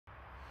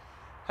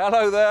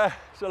Hello there.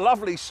 It's a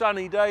lovely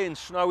sunny day in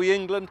snowy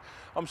England.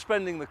 I'm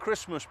spending the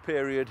Christmas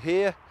period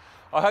here.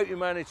 I hope you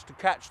managed to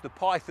catch the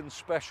Python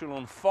special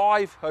on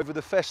 5 over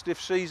the festive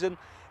season.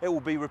 It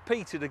will be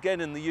repeated again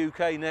in the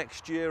UK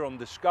next year on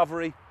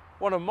Discovery.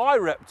 One of my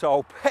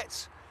reptile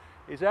pets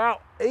is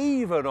out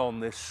even on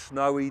this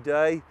snowy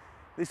day.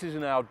 This is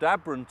an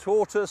Aldabran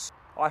tortoise.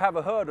 I have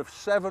a herd of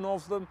 7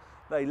 of them.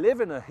 They live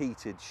in a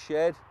heated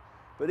shed,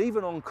 but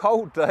even on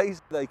cold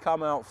days, they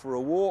come out for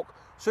a walk.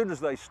 As soon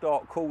as they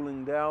start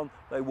cooling down,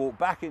 they walk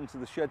back into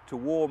the shed to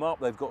warm up.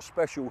 They've got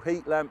special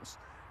heat lamps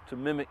to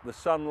mimic the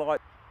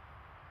sunlight.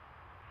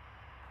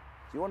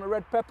 Do you want a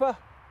red pepper?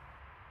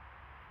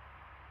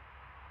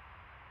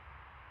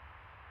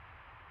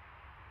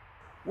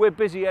 We're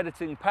busy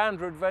editing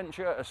Panda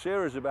Adventure, a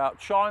series about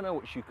China,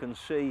 which you can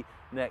see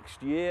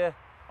next year.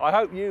 I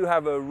hope you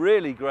have a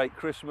really great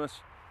Christmas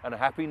and a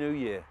Happy New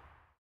Year.